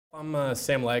I'm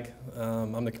Sam Legg.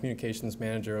 I'm the communications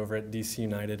manager over at DC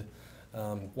United.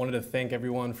 Wanted to thank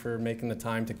everyone for making the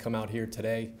time to come out here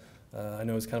today. I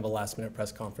know it's kind of a last-minute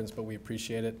press conference, but we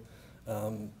appreciate it.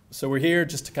 So we're here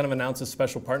just to kind of announce a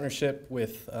special partnership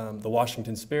with the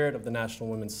Washington Spirit of the National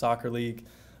Women's Soccer League,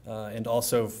 and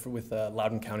also with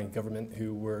Loudoun County government,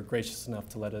 who were gracious enough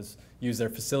to let us use their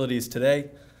facilities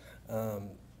today.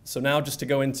 So now just to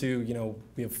go into,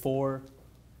 we have four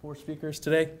speakers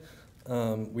today.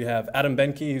 We have Adam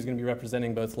Benke, who's going to be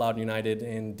representing both Loudoun United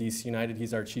and DC United.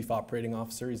 He's our Chief Operating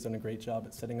Officer. He's done a great job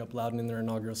at setting up Loudoun in their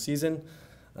inaugural season.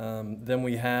 Then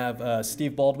we have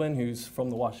Steve Baldwin, who's from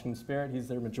the Washington Spirit. He's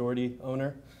their majority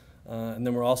owner. And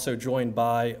then we're also joined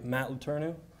by Matt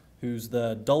Loudoun, who's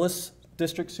the Dulles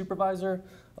District Supervisor,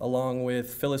 along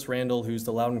with Phyllis Randall, who's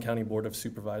the Loudoun County Board of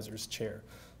Supervisors Chair.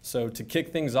 So to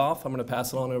kick things off, I'm going to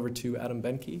pass it on over to Adam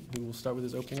Benke, who will start with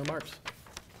his opening remarks.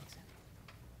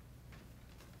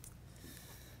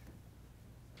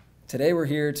 Today we're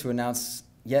here to announce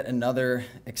yet another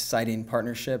exciting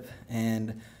partnership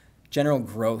and general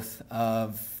growth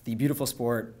of the beautiful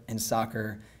sport in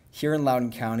soccer here in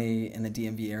Loudoun County in the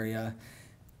DMV area.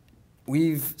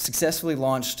 We've successfully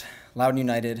launched Loudoun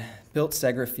United, built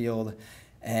Segra Field,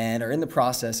 and are in the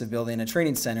process of building a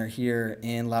training center here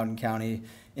in Loudoun County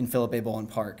in Philip A. Bowen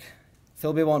Park.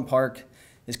 Philip A. Bowen Park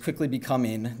is quickly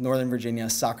becoming Northern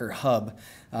Virginia's soccer hub.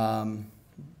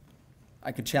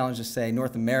 I could challenge to say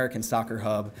North American soccer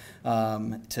hub,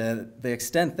 to the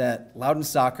extent that Loudoun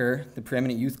Soccer, the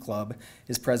preeminent youth club,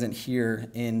 is present here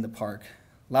in the park.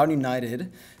 Loudoun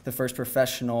United, the first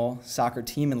professional soccer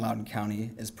team in Loudoun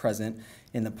County, is present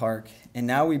in the park. And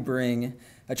now we bring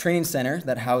a training center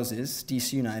that houses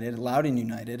DC United, Loudoun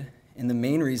United, and the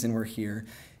main reason we're here,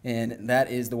 and that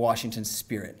is the Washington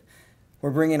Spirit. We're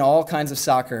bringing all kinds of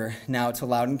soccer now to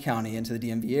Loudoun County and to the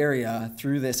DMV area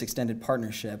through this extended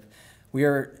partnership. We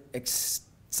are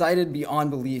excited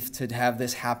beyond belief to have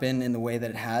this happen in the way that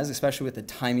it has, especially with the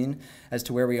timing as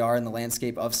to where we are in the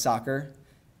landscape of soccer.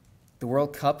 The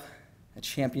World Cup, a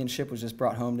championship, was just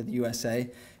brought home to the USA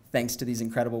thanks to these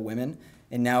incredible women.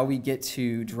 And now we get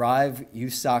to drive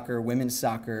youth soccer, women's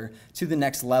soccer to the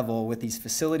next level with these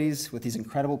facilities, with these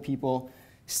incredible people.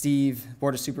 Steve,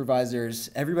 Board of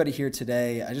Supervisors, everybody here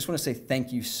today, I just want to say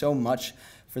thank you so much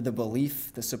for the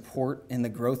belief, the support, and the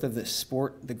growth of this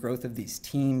sport, the growth of these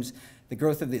teams, the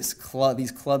growth of these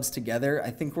clubs together.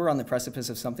 I think we're on the precipice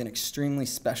of something extremely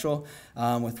special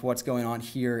with what's going on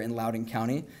here in Loudoun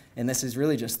County, and this is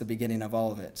really just the beginning of all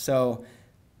of it. So,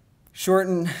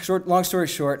 long story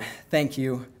short, thank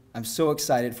you. I'm so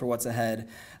excited for what's ahead.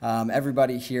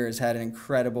 Everybody here has had an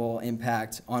incredible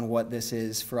impact on what this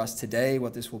is for us today,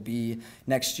 what this will be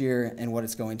next year, and what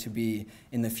it's going to be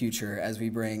in the future as we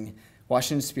bring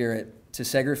Washington Spirit to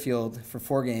Segra Field for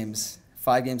 4 games,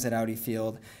 5 games at Audi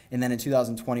Field, and then in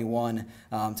 2021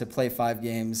 to play 5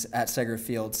 games at Segra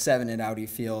Field, 7 at Audi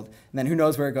Field. And then who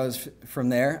knows where it goes from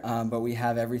there, but we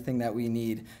have everything that we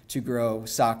need to grow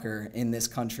soccer in this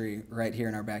country right here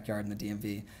in our backyard in the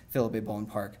DMV, Philip A. Bowen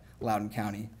Park, Loudoun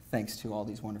County, thanks to all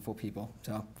these wonderful people.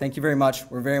 So thank you very much.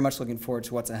 We're very much looking forward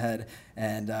to what's ahead,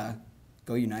 and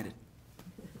go United.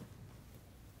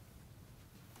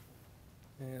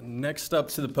 And next up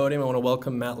to the podium, I want to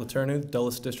welcome Matt Loudoun,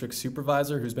 Dulles District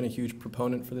Supervisor, who's been a huge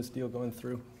proponent for this deal going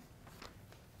through.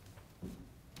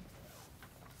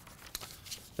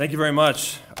 Thank you very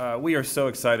much. We are so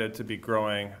excited to be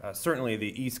growing certainly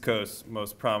the East Coast's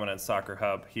most prominent soccer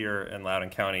hub here in Loudoun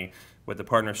County with the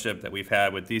partnership that we've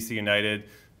had with DC United,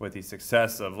 with the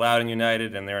success of Loudoun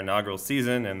United in their inaugural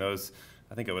season and those,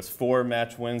 I think it was 4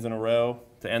 match wins in a row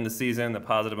to end the season, the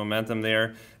positive momentum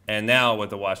there. And now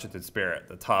with the Washington Spirit,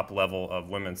 the top level of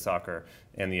women's soccer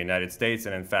in the United States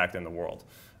and in fact in the world.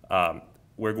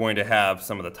 We're going to have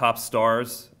some of the top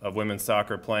stars of women's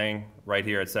soccer playing right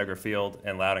here at Segra Field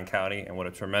in Loudoun County, and what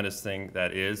a tremendous thing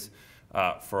that is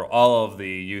for all of the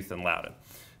youth in Loudoun.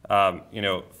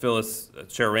 Phyllis,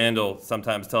 Chair Randall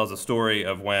sometimes tells a story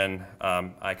of when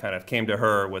I kind of came to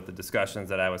her with the discussions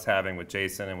that I was having with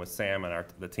Jason and with Sam and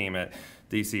the team at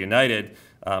DC United.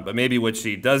 But maybe what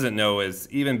she doesn't know is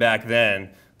even back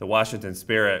then, the Washington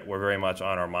Spirit were very much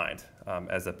on our mind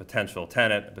as a potential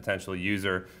tenant, a potential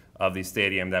user of the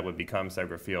stadium that would become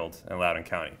Segra Field in Loudoun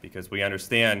County, because we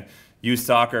understand youth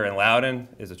soccer in Loudoun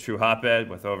is a true hotbed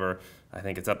with over, I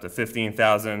think it's up to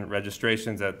 15,000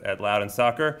 registrations at Loudoun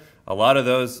Soccer. A lot of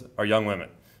those are young women,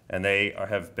 and they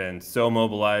have been so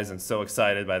mobilized and so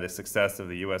excited by the success of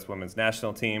the U.S. Women's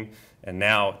National Team, and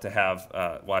now to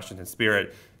have Washington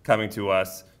Spirit coming to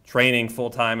us, training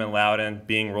full-time in Loudoun,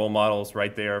 being role models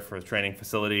right there for the training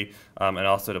facility, and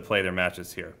also to play their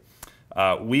matches here.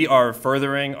 We are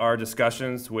furthering our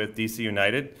discussions with DC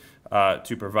United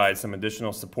to provide some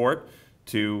additional support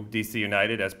to DC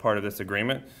United as part of this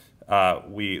agreement.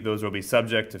 Those will be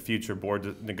subject to future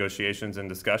board negotiations and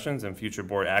discussions and future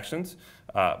board actions,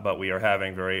 but we are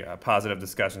having very positive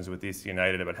discussions with DC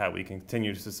United about how we can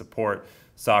continue to support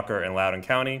soccer in Loudoun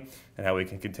County and how we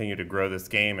can continue to grow this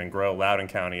game and grow Loudoun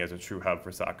County as a true hub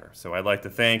for soccer. So I'd like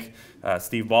to thank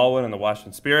Steve Baldwin and the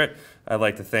Washington Spirit. I'd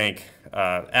like to thank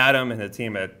Adam and the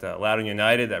team at Loudoun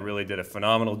United that really did a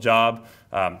phenomenal job.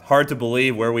 Hard to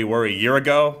believe where we were a year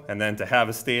ago, and then to have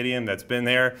a stadium that's been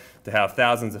there, to have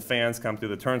thousands of fans come through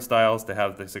the turnstiles, to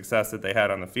have the success that they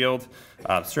had on the field.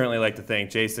 Certainly like to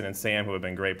thank Jason and Sam, who have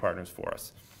been great partners for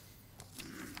us.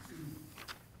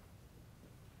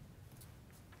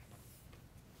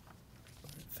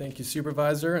 Thank you,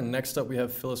 Supervisor. And next up, we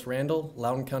have Phyllis Randall,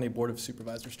 Loudoun County Board of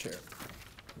Supervisors Chair.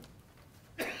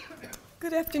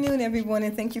 Good afternoon, everyone,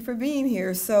 and thank you for being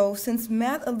here. So since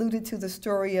Matt alluded to the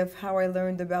story of how I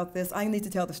learned about this, I need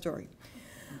to tell the story.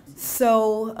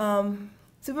 So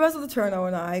Supervisor Letourneau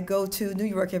and I go to New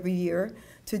York every year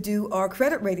to do our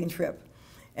credit rating trip.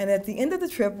 And at the end of the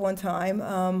trip one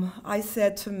time, I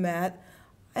said to Matt,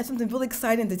 I have something really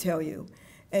exciting to tell you.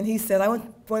 And he said, I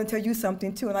want to tell you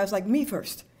something too. And I was like, me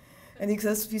first. And he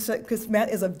says, because Matt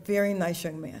is a very nice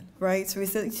young man, right? So he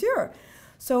said, sure.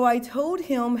 So I told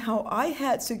him how I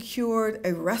had secured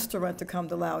a restaurant to come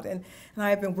to Loudoun. And I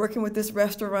have been working with this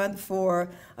restaurant for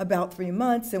about 3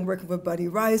 months and working with Buddy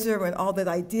Reiser and all that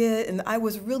I did. And I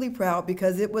was really proud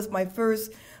because it was my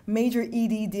first major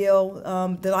ED deal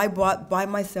that I brought by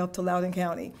myself to Loudoun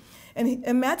County.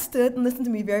 And Matt stood and listened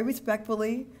to me very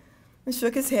respectfully and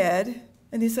shook his head.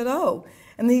 And he said, oh.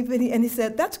 And he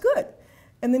said, that's good.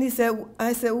 And then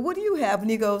I said, well, what do you have?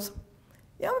 And he goes,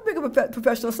 yeah, I'm gonna bring up a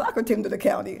professional soccer team to the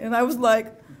county. And I was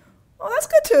like, oh, that's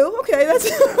good too. Okay, that's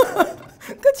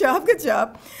good job, good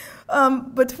job.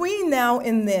 Between now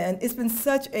and then, it's been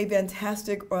such a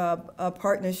fantastic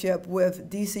partnership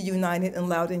with DC United and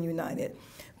Loudoun United.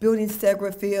 Building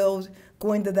Stegra Field,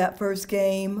 going to that first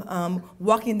game,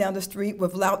 walking down the street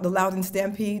with the Loudoun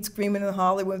Stampede, screaming and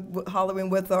hollering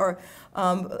with our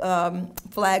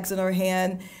flags in our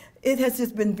hand. It has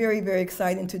just been very, very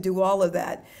exciting to do all of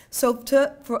that. So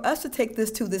for us to take this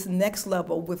to this next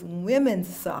level with women's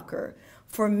soccer,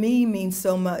 for me, means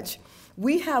so much.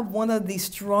 We have one of the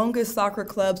strongest soccer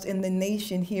clubs in the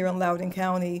nation here in Loudoun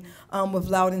County with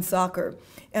Loudoun Soccer.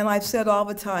 And I've said all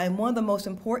the time, one of the most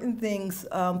important things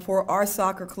for our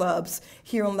soccer clubs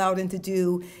here in Loudoun to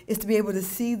do is to be able to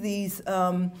see these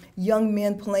young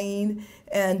men playing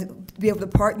and be able to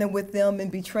partner with them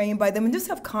and be trained by them and just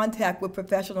have contact with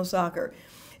professional soccer.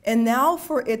 And now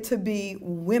for it to be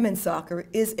women's soccer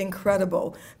is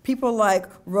incredible. People like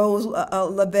Rose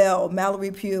Lavelle,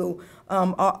 Mallory Pugh,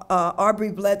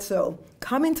 Aubrey Bledsoe,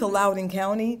 coming to Loudoun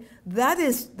County, that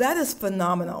is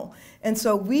phenomenal. And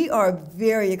so we are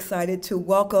very excited to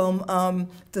welcome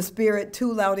the Spirit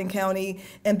to Loudoun County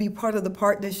and be part of the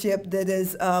partnership that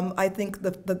is, I think,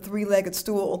 the three-legged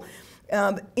stool.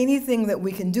 Anything that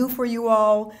we can do for you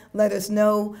all, let us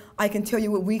know. I can tell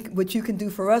you what you can do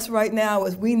for us right now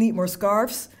is we need more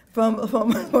scarves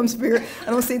from Spirit. I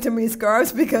don't see too many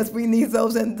scarves because we need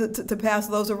those to pass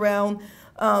those around.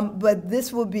 But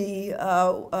this will be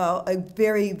a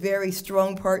very, very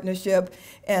strong partnership,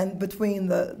 and between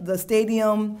the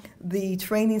stadium, the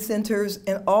training centers,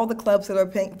 and all the clubs that are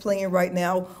playing right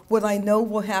now, what I know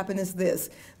will happen is this.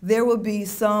 There will be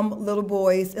some little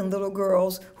boys and little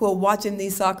girls who are watching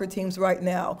these soccer teams right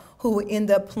now who will end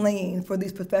up playing for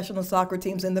these professional soccer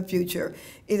teams in the future.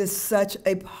 It is such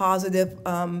a positive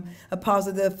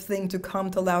thing to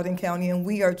come to Loudoun County, and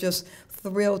we are just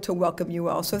thrilled to welcome you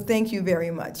all. So thank you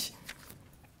very much.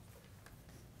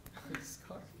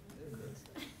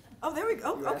 Oh, there we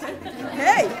go. Okay.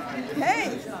 Hey.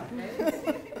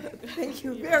 Thank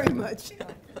you very much.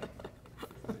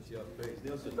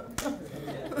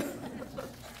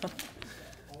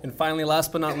 And finally,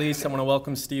 last but not least, I want to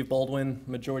welcome Steve Baldwin,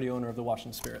 majority owner of the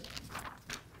Washington Spirit.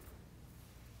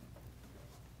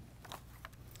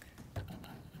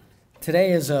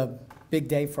 Today is a big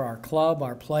day for our club,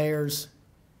 our players,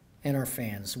 and our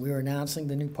fans. We are announcing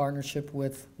the new partnership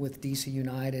with DC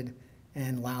United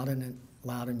and Loudoun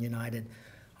United.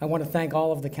 I want to thank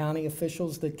all of the county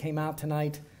officials that came out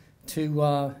tonight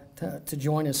to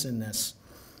join us in this.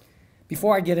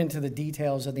 Before I get into the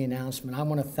details of the announcement, I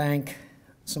want to thank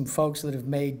some folks that have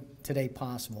made today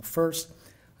possible. First,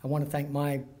 I want to thank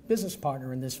my business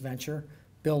partner in this venture,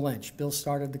 Bill Lynch. Bill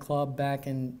started the club back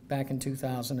in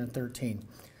 2013.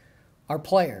 Our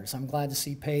players, I'm glad to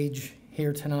see Paige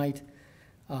here tonight.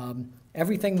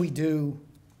 Everything we do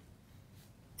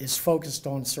is focused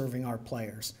on serving our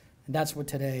players. And that's what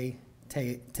today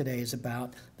is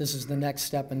about. This is the next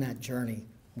step in that journey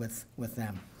with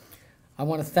them. I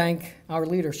want to thank our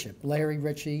leadership, Larry,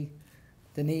 Richie,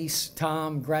 Denise,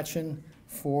 Tom, Gretchen,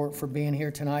 for being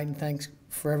here tonight, and thanks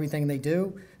for everything they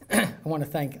do. I want to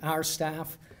thank our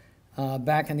staff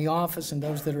back in the office and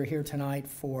those that are here tonight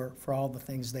for all the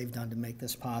things they've done to make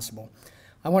this possible.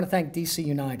 I want to thank DC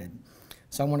United.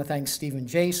 So I want to thank Stephen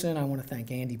Jason. I want to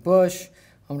thank Andy Bush.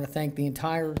 I want to thank the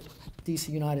entire DC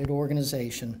United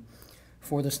organization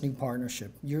for this new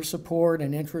partnership. Your support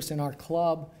and interest in our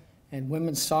club and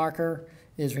women's soccer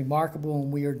is remarkable,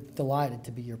 and we are delighted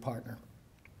to be your partner.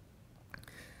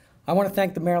 I want to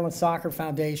thank the Maryland Soccer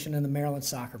Foundation and the Maryland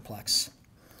Soccerplex.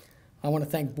 I want to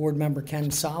thank board member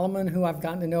Ken Solomon, who I've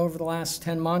gotten to know over the last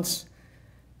 10 months,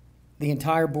 the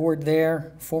entire board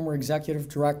there, former executive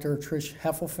director Trish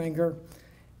Heffelfinger,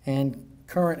 and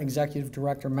current executive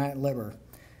director Matt Libber,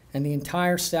 and the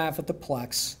entire staff at the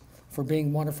Plex for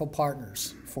being wonderful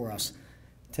partners for us.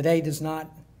 Today does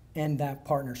not end that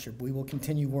partnership. We will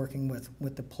continue working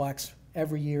with the Plex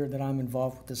every year that I'm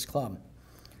involved with this club.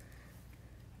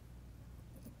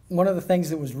 One of the things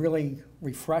that was really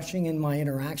refreshing in my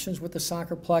interactions with the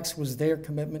Soccerplex was their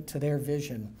commitment to their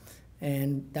vision,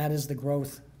 and that is the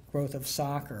growth of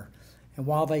soccer. And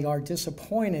while they are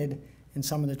disappointed in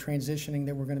some of the transitioning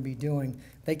that we're going to be doing,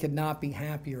 they could not be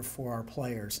happier for our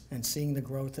players and seeing the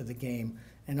growth of the game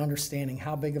and understanding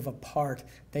how big of a part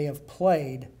they have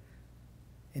played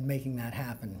in making that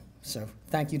happen. So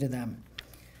thank you to them.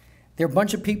 There are a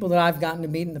bunch of people that I've gotten to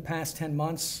meet in the past 10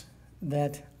 months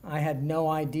that I had no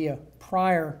idea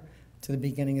prior to the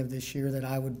beginning of this year that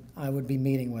I would be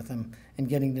meeting with them and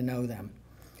getting to know them.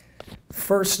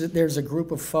 First, there's a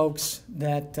group of folks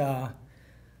that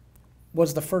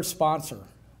was the first sponsor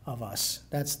of us.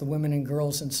 That's the Women and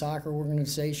Girls in Soccer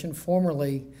organization.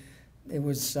 Formerly, it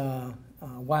was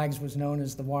WAGS was known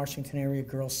as the Washington Area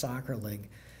Girls Soccer League.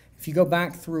 If you go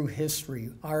back through history,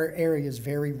 our area is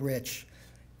very rich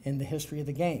in the history of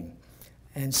the game.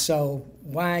 And so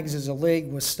WAGS as a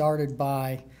league was started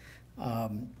by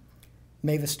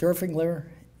Mavis Durfingler,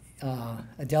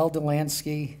 Adele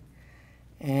Delansky,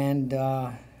 and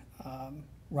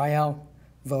Rael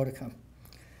Vodika.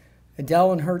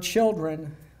 Adele and her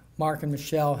children, Mark and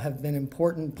Michelle, have been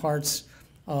important parts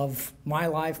of my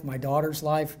life, my daughter's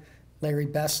life, Larry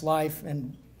Best's life,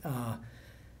 and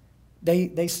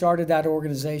they started that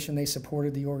organization, they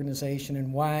supported the organization,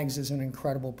 and WAGS is an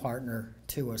incredible partner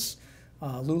to us.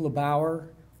 Lula Bauer,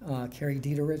 Carrie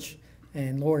Dieterich,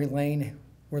 and Lori Lane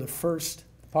were the first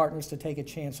partners to take a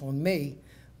chance on me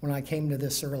when I came to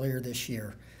this earlier this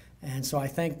year. And so I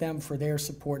thank them for their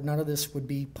support. None of this would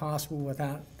be possible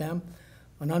without them.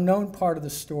 An unknown part of the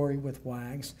story with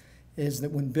WAGS is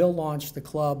that when Bill launched the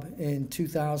club in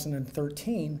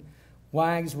 2013,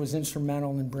 WAGS was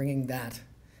instrumental in bringing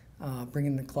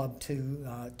the club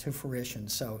to fruition.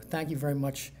 So thank you very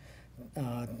much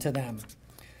to them.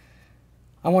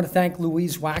 I want to thank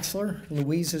Louise Waxler.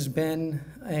 Louise has been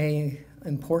an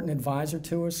important advisor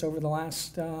to us over the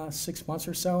last 6 months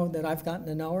or so that I've gotten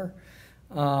to know her,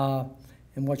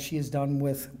 and what she has done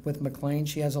with McLean.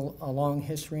 She has a long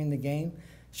history in the game.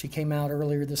 She came out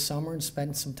earlier this summer and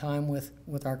spent some time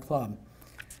with our club.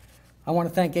 I want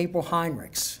to thank April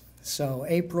Heinrichs. So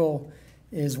April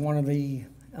is one of the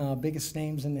biggest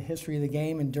names in the history of the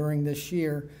game, and during this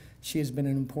year, she has been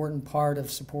an important part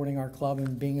of supporting our club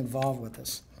and being involved with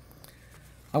us.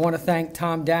 I want to thank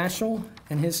Tom Daschle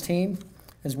and his team,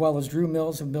 as well as Drew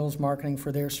Mills of Mills Marketing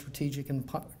for their strategic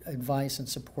advice and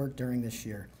support during this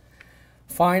year.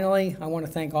 Finally, I want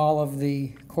to thank all of the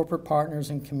corporate partners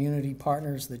and community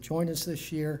partners that joined us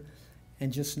this year,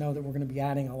 and just know that we're going to be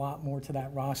adding a lot more to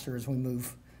that roster as we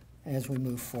move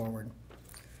forward.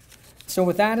 So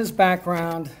with that as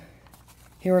background,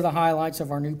 here are the highlights of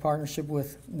our new partnership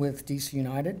with DC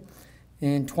United.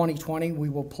 In 2020, we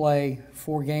will play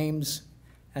 4 games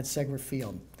at Segra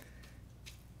Field.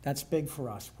 That's big for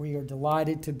us. We are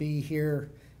delighted to be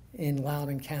here in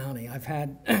Loudoun County. I've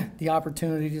had the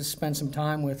opportunity to spend some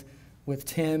time with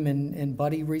Tim and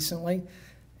Buddy recently,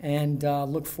 and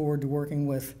look forward to working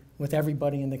with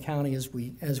everybody in the county as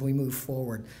we move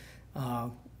forward.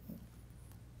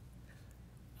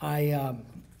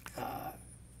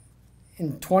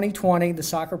 In 2020, the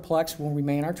Soccerplex will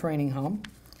remain our training home.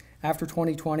 After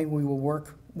 2020, we will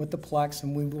work with the Plex,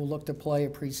 and we will look to play a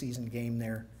preseason game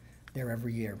there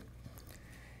every year.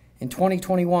 In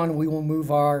 2021, we will move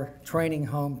our training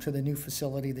home to the new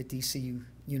facility that DC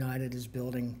United is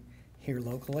building here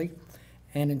locally.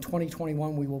 And in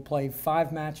 2021, we will play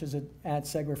 5 matches at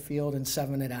Segra Field and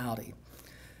 7 at Audi.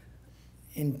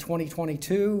 In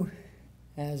 2022,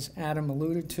 as Adam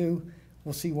alluded to,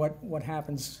 we'll see what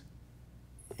happens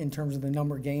in terms of the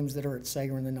number of games that are at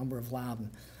Sager and the number of Loudoun.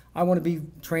 I want to be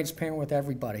transparent with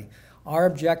everybody. Our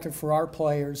objective for our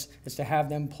players is to have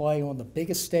them play on the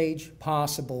biggest stage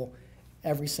possible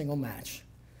every single match.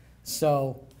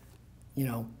 So, you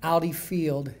know, Audi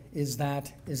Field is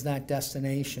that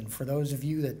destination. For those of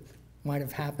you that might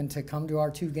have happened to come to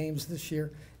our 2 games this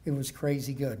year, it was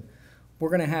crazy good. We're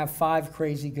going to have 5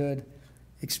 crazy good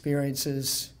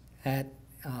experiences at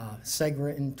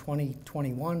Segra in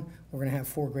 2021. We're going to have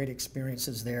 4 great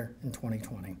experiences there in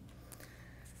 2020.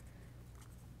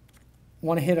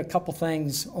 Want to hit a couple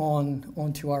things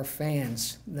onto our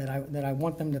fans that I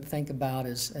want them to think about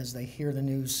as they hear the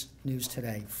news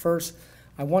today. First,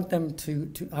 I want them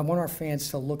I want our fans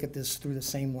to look at this through the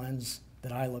same lens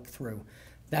that I look through.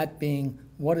 That being,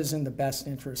 what is in the best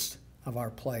interest of our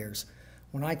players.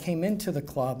 When I came into the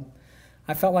club,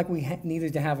 I felt like we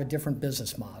needed to have a different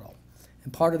business model.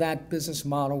 And part of that business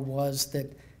model was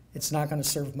that it's not going to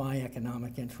serve my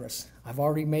economic interests. I've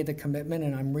already made the commitment,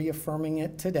 and I'm reaffirming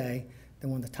it today, that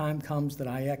when the time comes that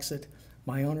I exit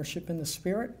my ownership in the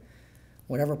Spirit,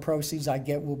 whatever proceeds I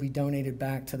get will be donated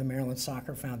back to the Maryland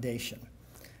Soccer Foundation.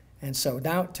 And so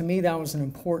that, to me, that was an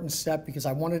important step, because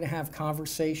I wanted to have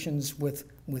conversations with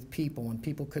people, and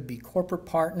people could be corporate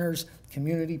partners,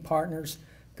 community partners,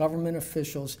 government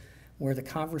officials, where the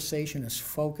conversation is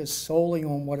focused solely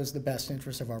on what is the best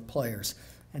interest of our players.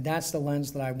 And that's the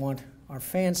lens that I want our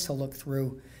fans to look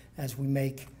through as we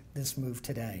make this move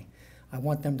today. I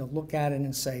want them to look at it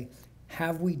and say,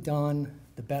 have we done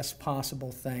the best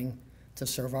possible thing to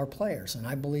serve our players? And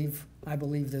I believe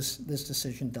this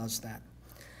decision does that.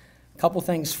 A couple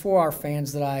things for our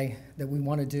fans that we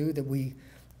want to do that we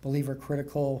believe are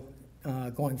critical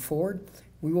going forward.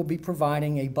 We will be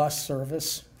providing a bus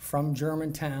service from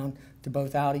Germantown to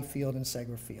both Audi Field and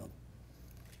Segra Field.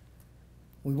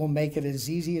 We will make it as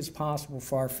easy as possible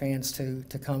for our fans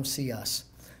to come see us.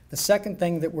 The second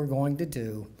thing that we're going to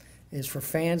do is for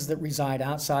fans that reside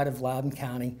outside of Loudoun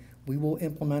County, we will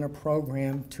implement a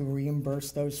program to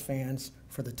reimburse those fans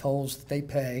for the tolls that they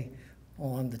pay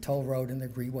on the toll road and the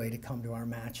Greenway to come to our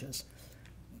matches.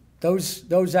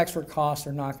 Those extra costs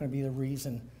are not going to be the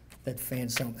reason that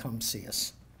fans don't come see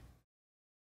us.